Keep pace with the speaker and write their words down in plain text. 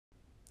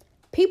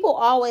People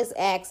always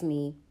ask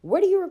me,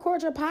 where do you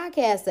record your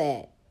podcast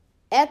at?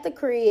 At the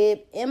crib,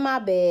 in my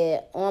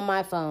bed, on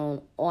my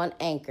phone, on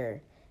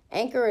Anchor.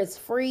 Anchor is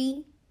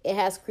free. It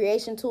has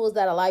creation tools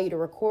that allow you to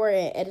record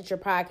and edit your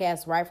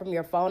podcast right from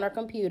your phone or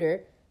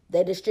computer.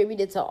 They distribute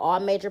it to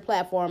all major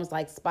platforms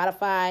like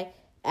Spotify,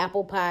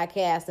 Apple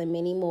Podcasts, and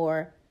many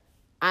more.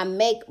 I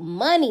make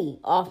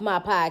money off my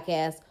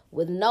podcast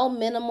with no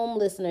minimum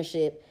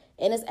listenership.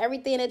 And it's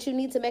everything that you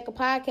need to make a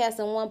podcast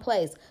in one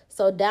place.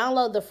 So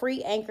download the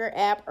free Anchor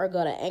app or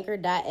go to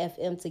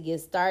anchor.fm to get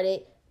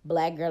started.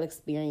 Black Girl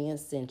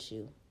Experience sent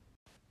you.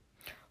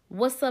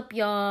 What's up,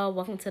 y'all?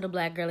 Welcome to the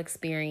Black Girl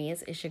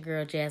Experience. It's your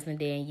girl, Jasmine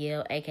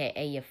Danielle,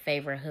 a.k.a. your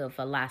favorite hood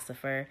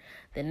philosopher.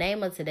 The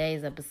name of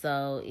today's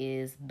episode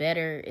is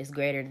Better is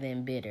Greater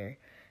Than Bitter.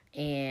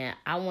 And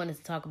I wanted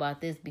to talk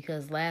about this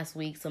because last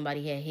week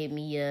somebody had hit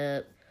me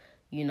up,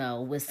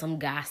 with some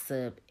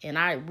gossip. And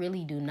I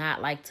really do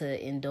not like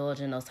to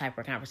indulge in those type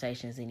of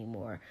conversations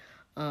anymore.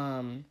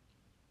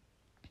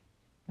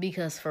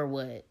 Because for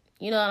what?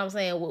 You know what I'm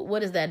saying?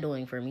 What is that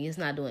doing for me? It's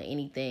not doing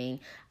anything.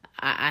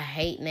 I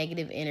hate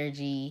negative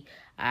energy.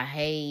 I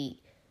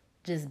hate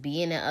just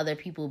being in other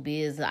people's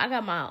business. I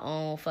got my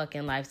own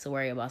fucking life to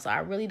worry about. So I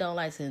really don't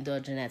like to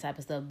indulge in that type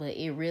of stuff. But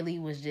it really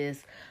was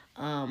just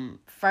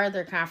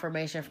further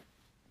confirmation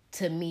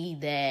to me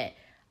that,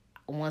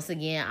 once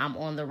again, I'm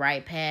on the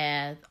right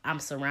path. I'm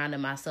surrounding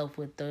myself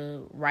with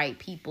the right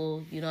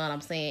people. You know what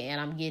I'm saying?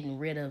 And I'm getting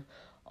rid of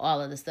all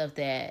of the stuff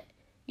that,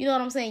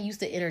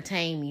 used to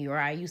entertain me or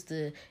I used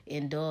to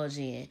indulge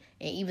in.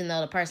 And even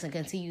though the person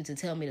continued to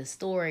tell me the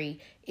story,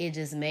 it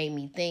just made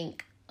me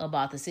think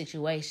about the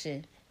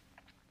situation.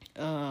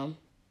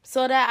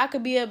 So that I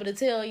could be able to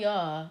tell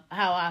y'all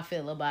how I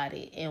feel about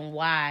it and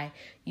why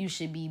you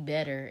should be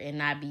better and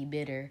not be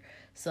bitter.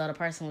 So the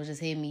person was just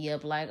hitting me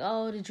up like,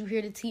 oh, did you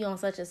hear the tea on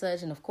such and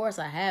such? And of course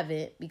I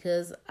haven't,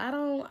 because I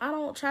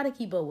don't try to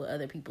keep up with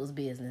other people's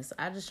business.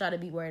 I just try to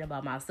be worried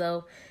about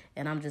myself,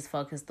 and I'm just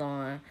focused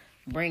on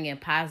bringing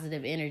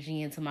positive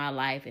energy into my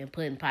life and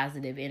putting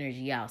positive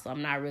energy out. So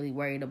I'm not really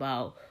worried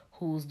about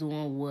who's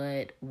doing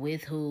what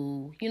with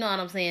who. You know what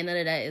I'm saying? None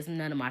of that is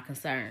none of my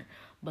concern.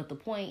 But the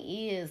point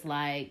is,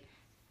 like,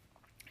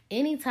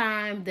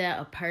 anytime that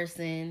a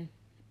person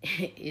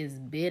is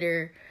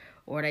bitter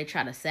or they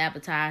try to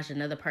sabotage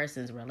another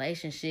person's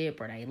relationship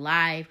or their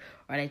life,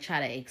 or they try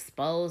to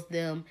expose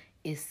them,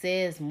 it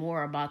says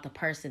more about the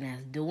person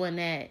that's doing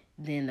that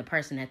than the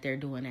person that they're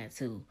doing that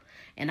to.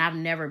 And I've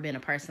never been a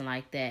person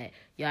like that.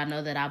 Y'all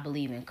know that I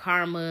believe in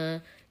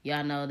karma.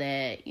 Y'all know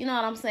that, you know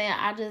what I'm saying?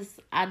 I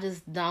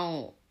just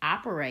don't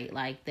operate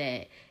like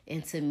that.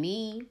 And to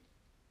me,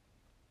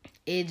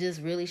 it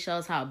just really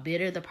shows how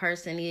bitter the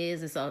person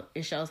is.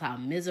 It shows how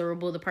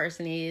miserable the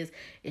person is.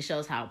 It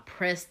shows how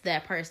pressed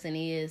that person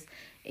is.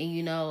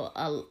 And,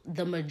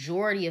 the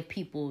majority of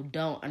people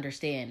don't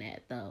understand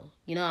that, though.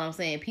 You know what I'm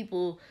saying?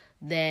 People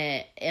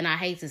that, and I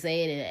hate to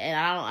say it, and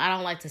I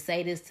don't like to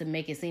say this to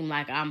make it seem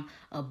like I'm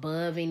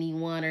above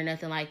anyone or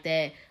nothing like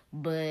that,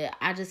 but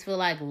I just feel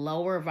like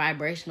lower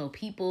vibrational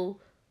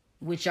people,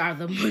 which are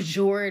the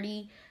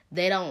majority,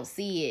 they don't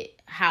see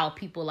it how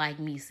people like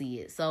me see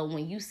it. So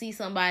when you see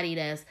somebody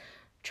that's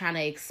trying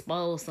to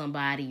expose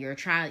somebody or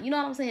trying, you know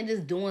what I'm saying,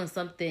 just doing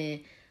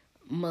something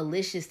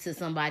malicious to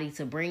somebody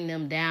to bring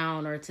them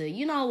down or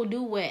to,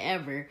 do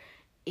whatever,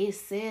 it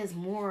says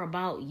more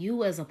about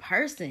you as a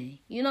person.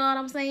 You know what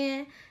I'm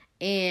saying?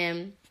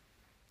 And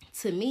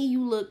to me,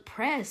 you look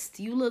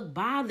pressed, you look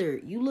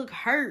bothered, you look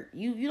hurt.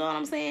 You know what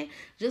I'm saying?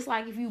 Just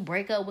like if you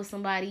break up with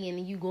somebody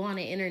and you go on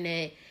the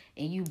internet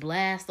and you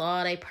blast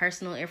all their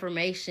personal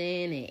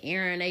information and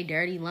airing their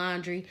dirty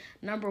laundry.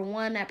 Number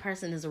one, that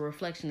person is a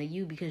reflection of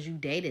you because you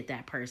dated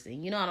that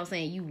person. You know what I'm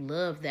saying? You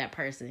love that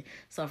person.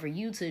 So for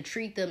you to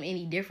treat them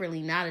any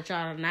differently now that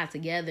y'all are not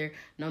together,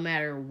 no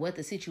matter what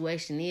the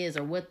situation is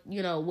or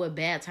what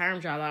bad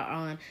terms y'all are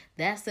on,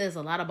 that says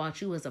a lot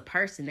about you as a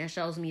person. That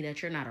shows me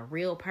that you're not a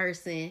real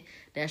person.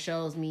 That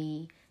shows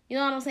me, you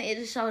know what I'm saying? It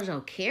just shows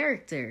your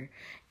character.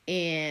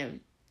 And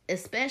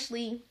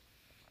especially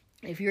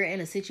if you're in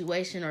a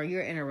situation or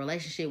you're in a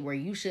relationship where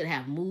you should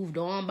have moved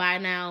on by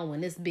now,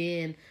 when it's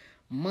been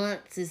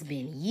months, it's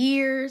been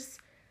years,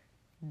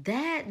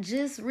 that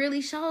just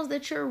really shows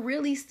that you're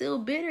really still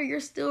bitter.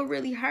 You're still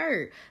really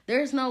hurt.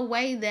 There's no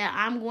way that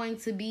I'm going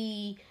to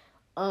be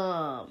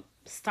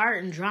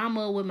starting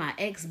drama with my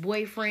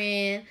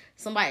ex-boyfriend,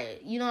 somebody,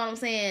 you know what I'm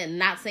saying?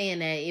 Not saying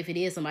that if it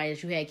is somebody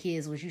that you had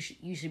kids with,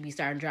 you should be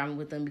starting drama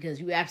with them, because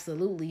you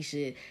absolutely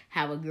should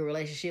have a good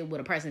relationship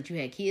with a person that you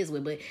had kids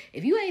with. But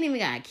if you ain't even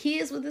got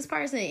kids with this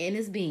person and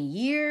it's been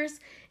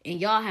years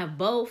and y'all have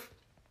both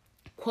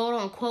quote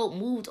unquote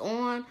moved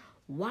on,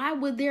 why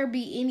would there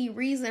be any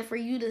reason for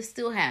you to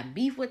still have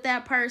beef with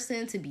that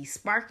person, to be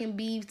sparking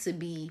beef, to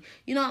be,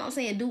 you know what I'm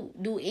saying,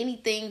 do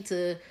anything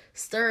to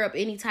stir up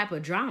any type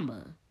of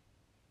drama?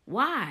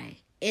 Why?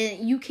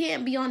 And you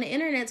can't be on the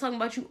internet talking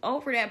about you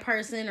over that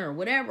person or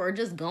whatever, or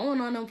just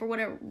going on them for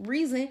whatever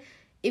reason,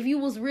 if you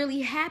was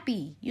really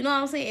happy. You know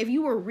what I'm saying? If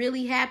you were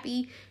really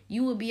happy,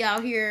 you would be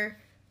out here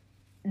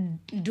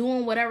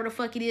doing whatever the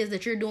fuck it is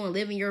that you're doing,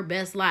 living your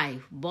best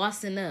life,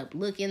 bossing up,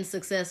 looking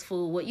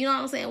successful, what, you know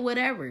what I'm saying?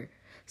 Whatever.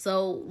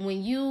 So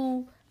when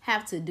you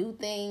have to do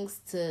things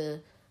to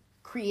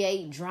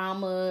create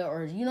drama,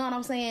 or you know what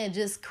I'm saying,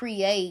 just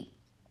create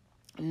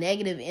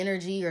negative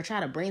energy or try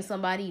to bring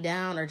somebody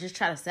down or just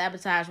try to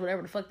sabotage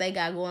whatever the fuck they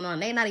got going on,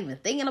 they not even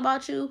thinking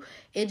about you,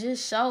 it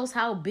just shows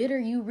how bitter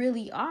you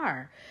really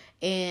are.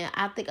 And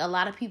I think a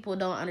lot of people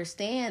don't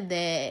understand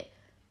that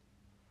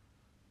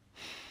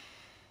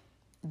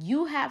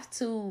you have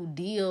to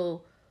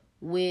deal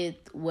with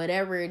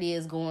whatever it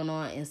is going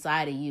on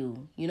inside of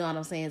you. You know what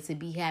I'm saying? To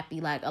be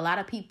happy. Like, a lot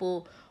of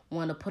people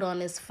want to put on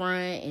this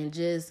front and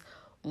just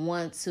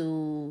want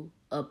to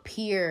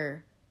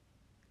appear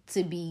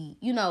to be,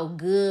 you know,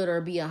 good or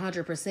be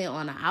 100%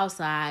 on the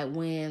outside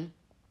when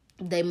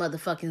they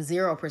motherfucking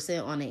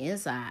 0% on the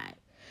inside.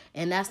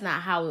 And that's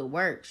not how it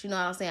works. You know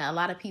what I'm saying? A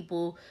lot of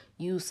people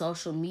use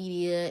social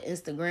media,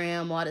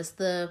 Instagram, all this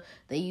stuff.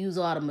 They use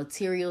all the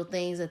material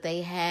things that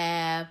they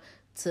have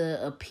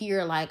to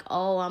appear like,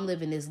 oh, I'm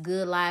living this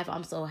good life,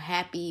 I'm so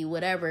happy,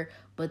 whatever.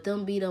 But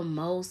them be the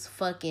most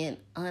fucking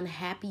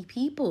unhappy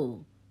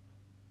people.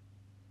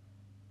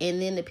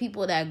 And then the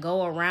people that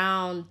go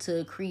around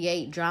to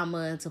create drama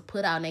and to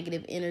put out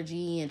negative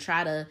energy and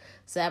try to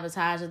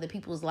sabotage other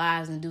people's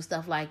lives and do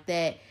stuff like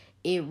that,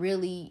 it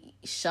really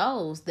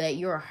shows that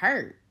you're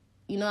hurt.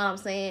 You know what I'm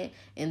saying?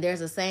 And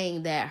there's a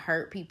saying that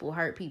hurt people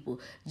hurt people.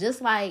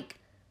 Just like,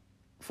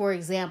 for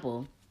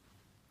example,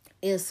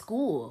 in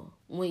school,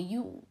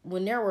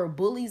 when there were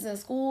bullies in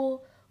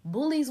school,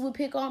 bullies would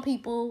pick on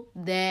people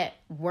that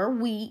were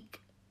weak.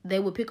 They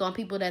would pick on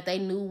people that they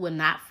knew would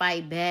not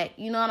fight back.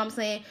 You know what I'm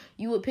saying?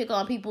 You would pick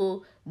on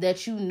people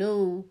that you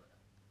knew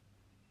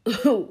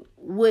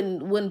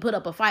wouldn't put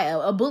up a fight.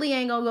 A bully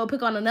ain't gonna go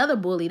pick on another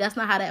bully. That's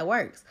not how that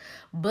works.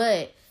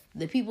 But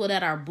the people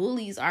that are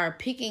bullies are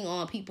picking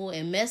on people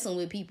and messing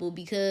with people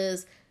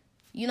because,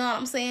 you know what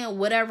I'm saying,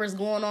 whatever's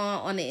going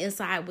on the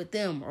inside with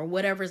them, or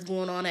whatever's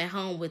going on at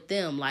home with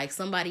them, like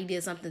somebody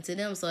did something to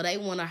them, so they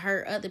want to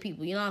hurt other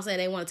people. You know what I'm saying?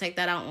 They want to take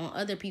that out on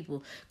other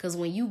people. Because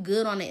when you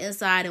good on the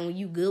inside and when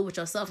you good with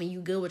yourself and you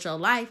good with your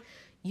life,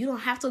 you don't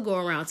have to go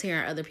around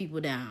tearing other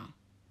people down,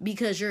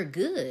 because you're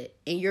good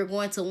and you're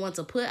going to want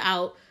to put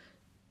out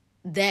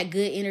that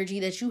good energy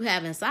that you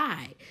have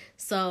inside.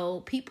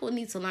 So people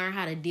need to learn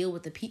how to deal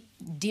with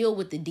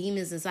the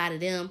demons inside of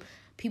them.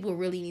 People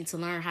really need to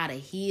learn how to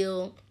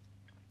heal.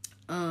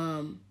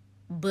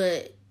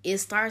 But it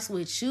starts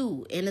with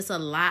you, and it's a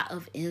lot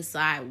of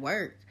inside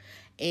work.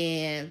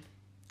 And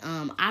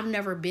I've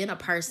never been a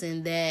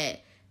person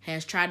that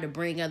has tried to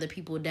bring other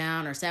people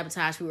down or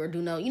sabotage people or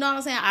you know what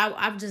I'm saying?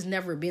 I've just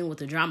never been with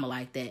the drama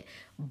like that.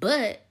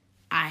 But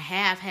I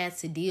have had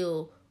to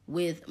deal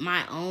with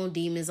my own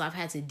demons. I've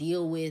had to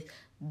deal with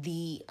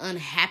the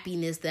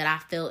unhappiness that I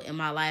felt in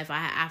my life.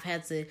 I've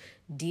had to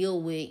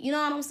deal with, you know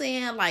what I'm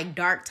saying, like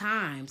dark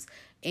times.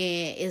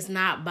 And it's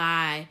not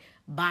by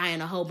buying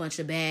a whole bunch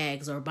of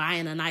bags or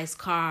buying a nice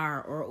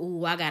car or,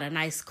 ooh, I got a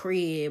nice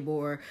crib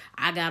or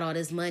I got all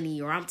this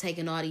money or I'm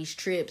taking all these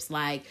trips.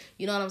 Like,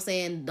 you know what I'm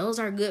saying? Those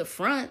are good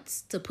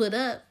fronts to put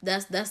up.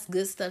 That's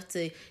good stuff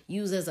to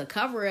use as a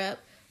cover up.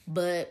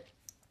 But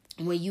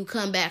when you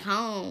come back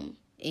home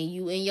and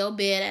you in your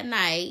bed at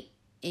night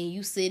and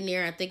you sitting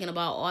there and thinking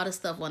about all the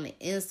stuff on the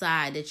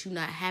inside that you're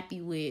not happy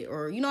with,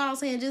 or you know what I'm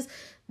saying,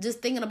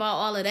 just thinking about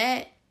all of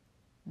that,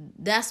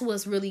 that's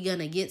what's really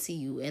gonna get to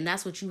you, and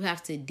that's what you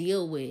have to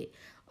deal with.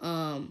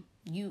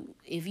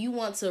 If you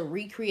want to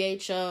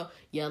recreate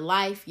your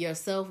life,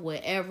 yourself,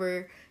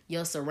 whatever,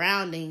 your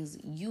surroundings,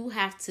 you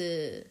have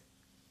to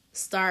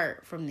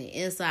start from the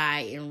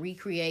inside and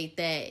recreate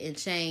that and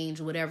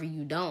change whatever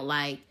you don't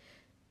like,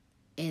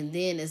 and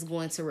then it's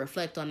going to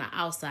reflect on the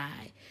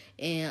outside.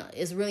 And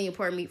it's really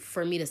important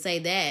for me to say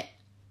that,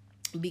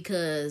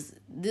 because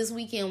this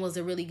weekend was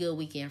a really good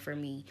weekend for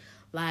me.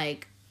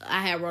 Like,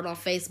 I had wrote on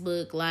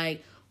Facebook,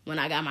 like, when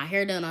I got my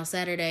hair done on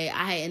Saturday,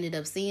 I had ended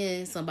up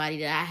seeing somebody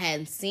that I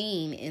hadn't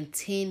seen in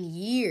 10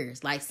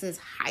 years, like since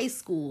high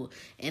school.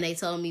 And they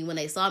told me when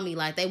they saw me,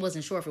 like, they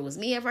wasn't sure if it was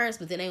me at first,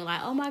 but then they were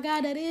like, oh my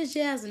God, that is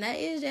Jasmine.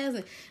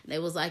 And they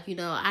was like, you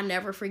know, I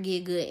never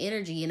forget good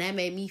energy. And that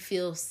made me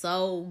feel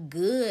so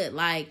good.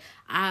 Like,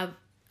 I've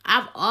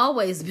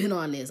always been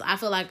on this. I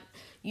feel like,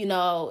 you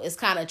know, it's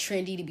kind of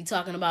trendy to be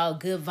talking about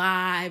good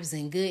vibes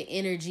and good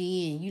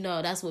energy. And, you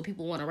know, that's what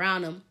people want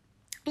around them.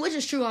 Which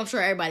is true. I'm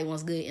sure everybody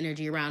wants good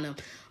energy around them.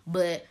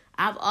 But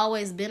I've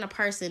always been a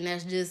person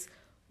that's just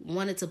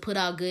wanted to put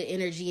out good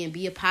energy and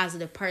be a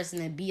positive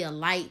person and be a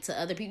light to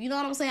other people. You know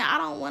what I'm saying? I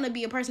don't want to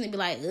be a person to be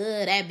like,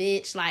 that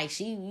bitch, like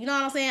she, you know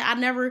what I'm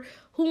saying?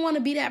 Who want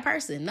to be that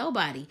person?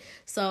 Nobody.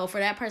 So for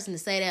that person to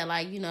say that,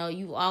 like, you know,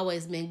 you've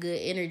always been good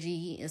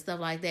energy and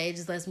stuff like that, it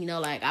just lets me know,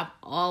 like, I've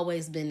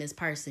always been this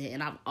person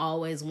and I've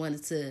always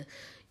wanted to,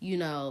 you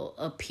know,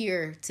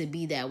 appear to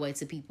be that way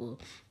to people.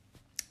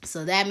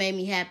 So that made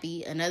me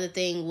happy. Another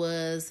thing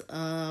was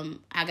I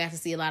got to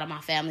see a lot of my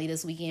family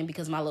this weekend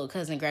because my little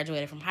cousin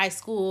graduated from high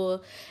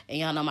school. And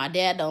y'all know my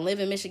dad don't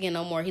live in Michigan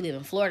no more. He live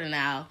in Florida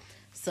now.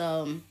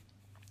 So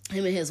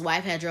him and his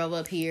wife had drove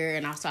up here,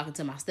 and I was talking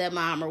to my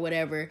stepmom or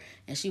whatever,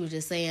 and she was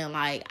just saying,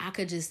 like, I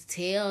could just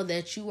tell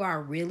that you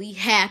are really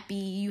happy.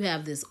 You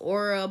have this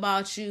aura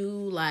about you.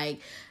 Like,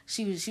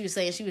 she was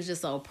saying she was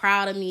just so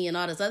proud of me and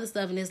all this other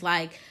stuff. And it's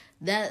like,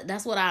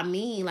 that's what I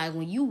mean. Like,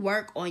 when you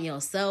work on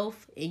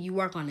yourself and you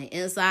work on the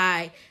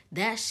inside,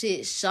 that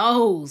shit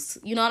shows.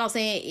 You know what I'm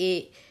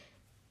saying?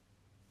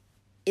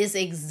 It's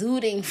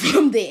exuding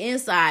from the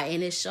inside,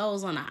 and it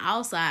shows on the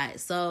outside.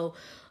 So,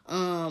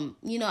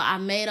 I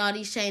made all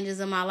these changes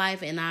in my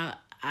life, and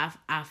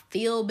I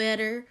feel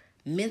better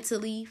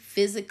mentally,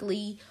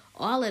 physically,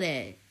 all of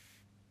that.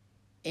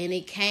 And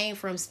it came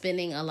from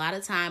spending a lot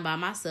of time by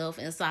myself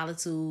in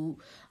solitude,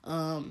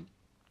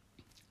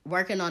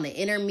 working on the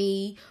inner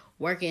me,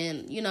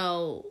 working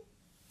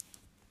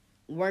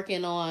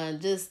on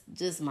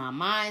just my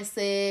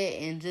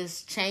mindset, and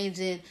just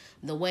changing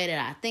the way that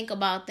I think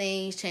about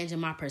things, changing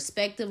my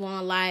perspective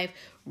on life,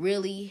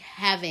 really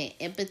having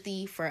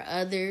empathy for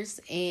others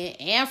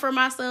and for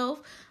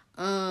myself.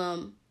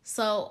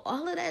 So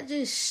all of that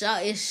just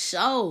it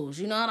shows,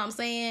 you know what I'm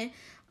saying?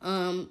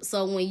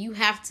 So when you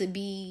have to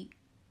be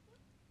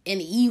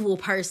an evil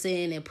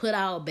person and put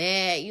out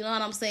bad, you know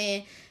what I'm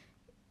saying?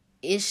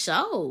 It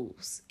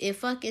shows. It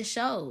fucking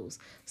shows.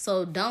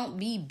 So don't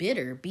be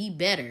bitter. Be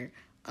better.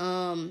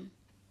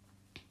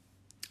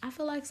 I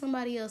feel like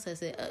somebody else has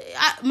said,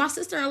 my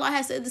sister-in-law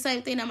has said the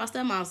same thing that my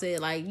stepmom said.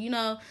 Like,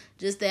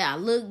 just that I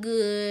look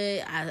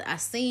good, I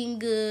sing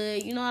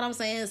good, you know what I'm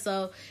saying?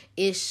 So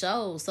it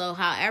shows. So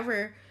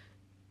however,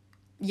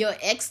 your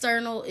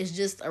external is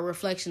just a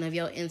reflection of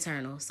your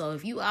internal. So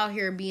if you out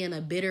here being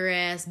a bitter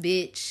ass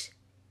bitch,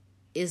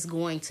 it's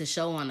going to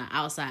show on the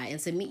outside. And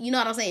to me, you know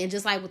what I'm saying?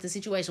 Just like with the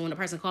situation when the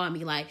person called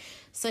me like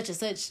such and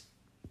such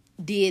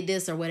did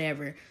this or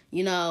whatever,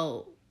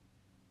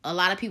 a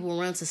lot of people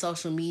run to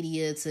social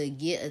media to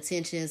get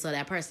attention. So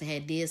that person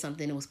had did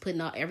something and was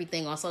putting out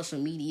everything on social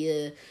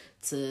media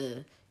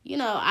to,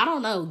 I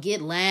don't know,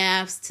 get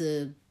laughs,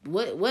 to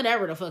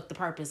whatever the fuck the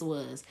purpose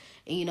was.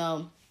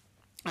 And,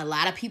 a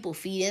lot of people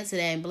feed into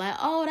that and be like,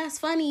 oh, that's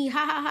funny,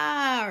 ha ha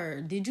ha,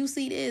 or did you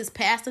see this,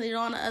 passing it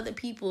on to other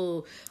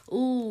people,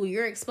 ooh,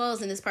 you're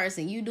exposing this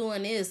person, you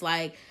doing this.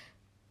 Like,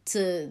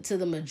 to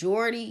the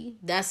majority,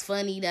 that's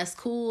funny, that's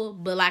cool,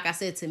 but like I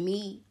said, to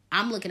me,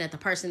 I'm looking at the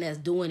person that's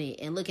doing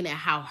it and looking at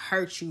how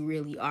hurt you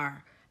really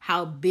are,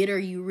 how bitter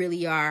you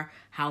really are,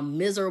 how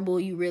miserable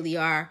you really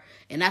are,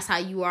 and that's how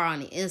you are on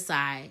the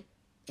inside.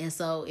 And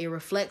so it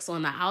reflects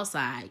on the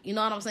outside. You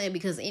know what I'm saying?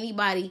 Because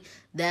anybody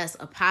that's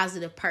a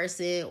positive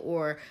person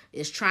or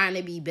is trying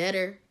to be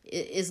better,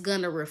 it's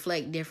going to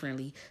reflect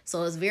differently.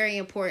 So it's very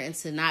important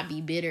to not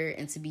be bitter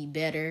and to be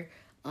better.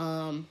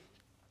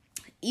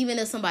 Even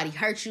if somebody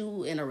hurt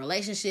you in a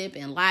relationship,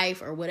 in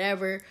life, or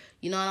whatever,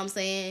 you know what I'm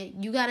saying?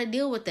 You got to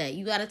deal with that.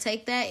 You got to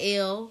take that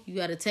L. You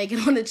got to take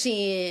it on the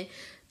chin,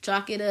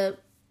 chalk it up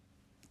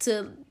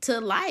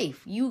to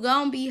life. You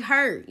gonna be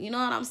hurt, you know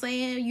what I'm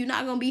saying? You're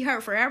not gonna be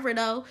hurt forever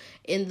though.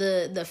 And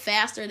the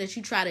faster that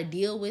you try to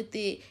deal with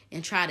it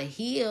and try to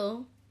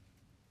heal,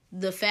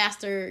 the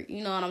faster,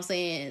 you know what I'm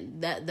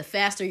saying, that the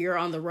faster you're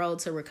on the road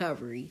to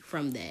recovery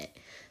from that.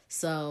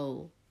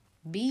 So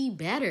be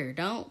better.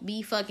 Don't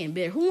be fucking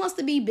bitter. Who wants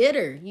to be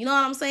bitter? You know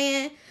what I'm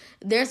saying?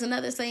 There's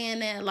another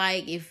saying that,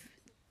 like, if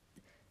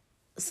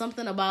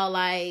something about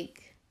like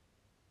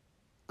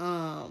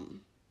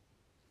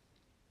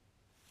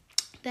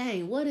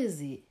dang, what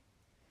is it?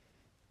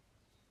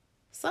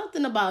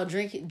 Something about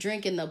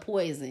drinking the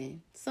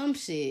poison. Some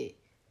shit.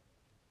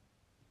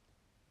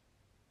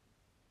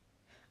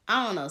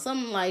 I don't know.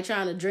 Something like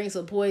trying to drink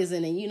some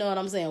poison and, you know what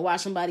I'm saying,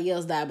 watch somebody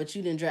else die, but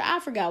you didn't drink.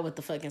 I forgot what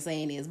the fucking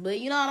saying is. But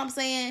you know what I'm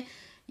saying?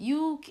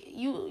 You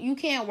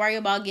can't worry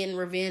about getting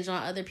revenge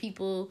on other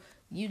people.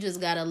 You just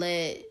gotta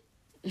let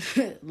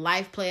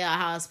life play out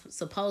how it's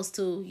supposed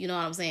to. You know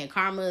what I'm saying?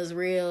 Karma is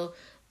real.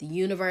 The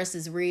universe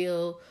is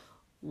real.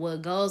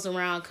 What goes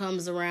around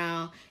comes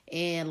around.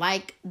 And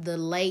like the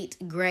late,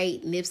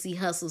 great Nipsey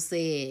Hussle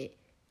said,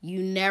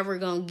 you never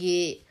gonna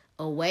get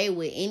away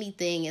with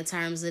anything in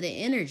terms of the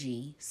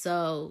energy.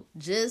 So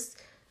just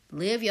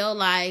live your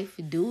life,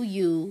 do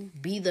you,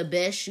 be the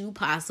best you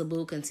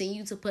possible,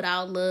 continue to put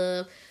out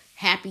love,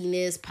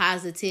 happiness,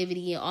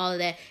 positivity, and all of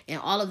that. And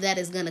all of that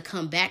is going to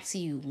come back to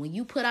you. When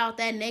you put out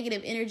that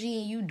negative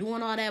energy and you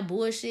doing all that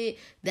bullshit,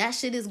 that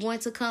shit is going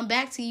to come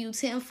back to you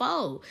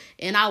tenfold.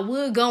 And I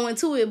would go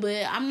into it,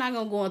 but I'm not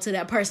going to go into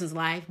that person's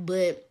life.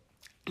 But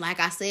like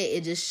I said,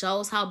 it just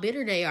shows how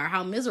bitter they are,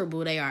 how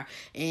miserable they are.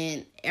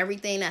 And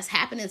everything that's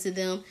happening to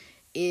them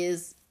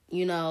is,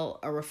 you know,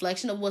 a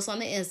reflection of what's on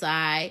the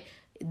inside.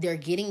 They're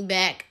getting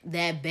back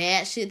that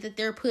bad shit that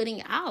they're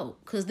putting out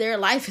because their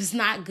life is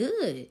not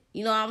good.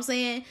 You know what I'm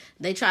saying?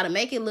 They try to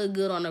make it look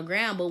good on the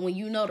ground, but when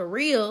you know the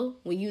real,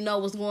 when you know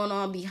what's going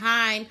on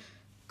behind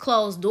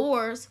closed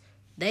doors,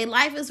 their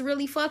life is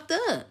really fucked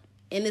up.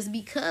 And it's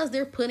because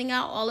they're putting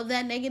out all of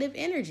that negative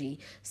energy.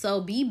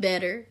 So be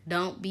better.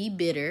 Don't be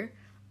bitter.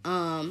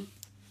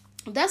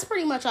 That's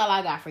pretty much all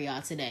I got for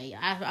y'all today.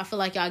 I feel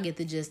like y'all get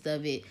the gist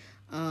of it.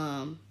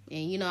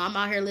 And, I'm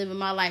out here living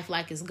my life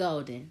like it's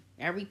golden.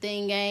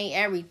 Everything ain't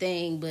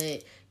everything,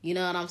 but you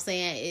know what I'm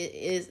saying?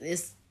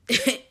 It's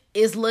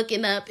it's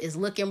looking up. It's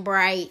looking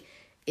bright.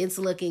 It's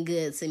looking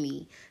good to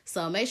me.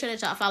 So make sure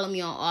that y'all follow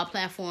me on all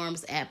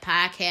platforms at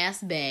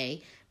Podcast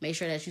Bay. Make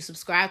sure that you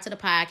subscribe to the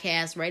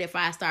podcast, rate it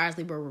 5 stars,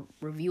 leave a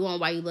review on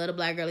why you love the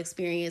Black Girl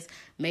Experience.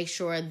 Make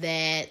sure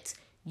that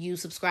you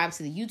subscribe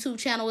to the YouTube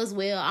channel as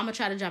well. I'm going to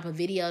try to drop a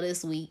video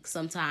this week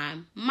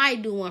sometime.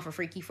 Might do one for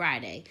Freaky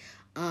Friday.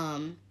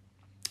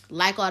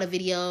 Like all the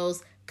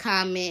videos,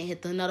 comment,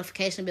 hit the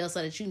notification bell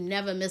so that you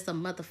never miss a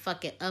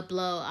motherfucking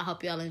upload. I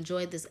hope y'all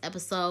enjoyed this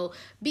episode.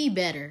 Be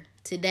better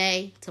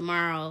today,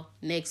 tomorrow,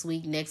 next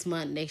week, next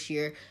month, next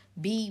year.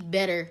 Be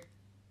better,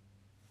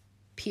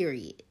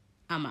 period.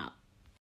 I'm out.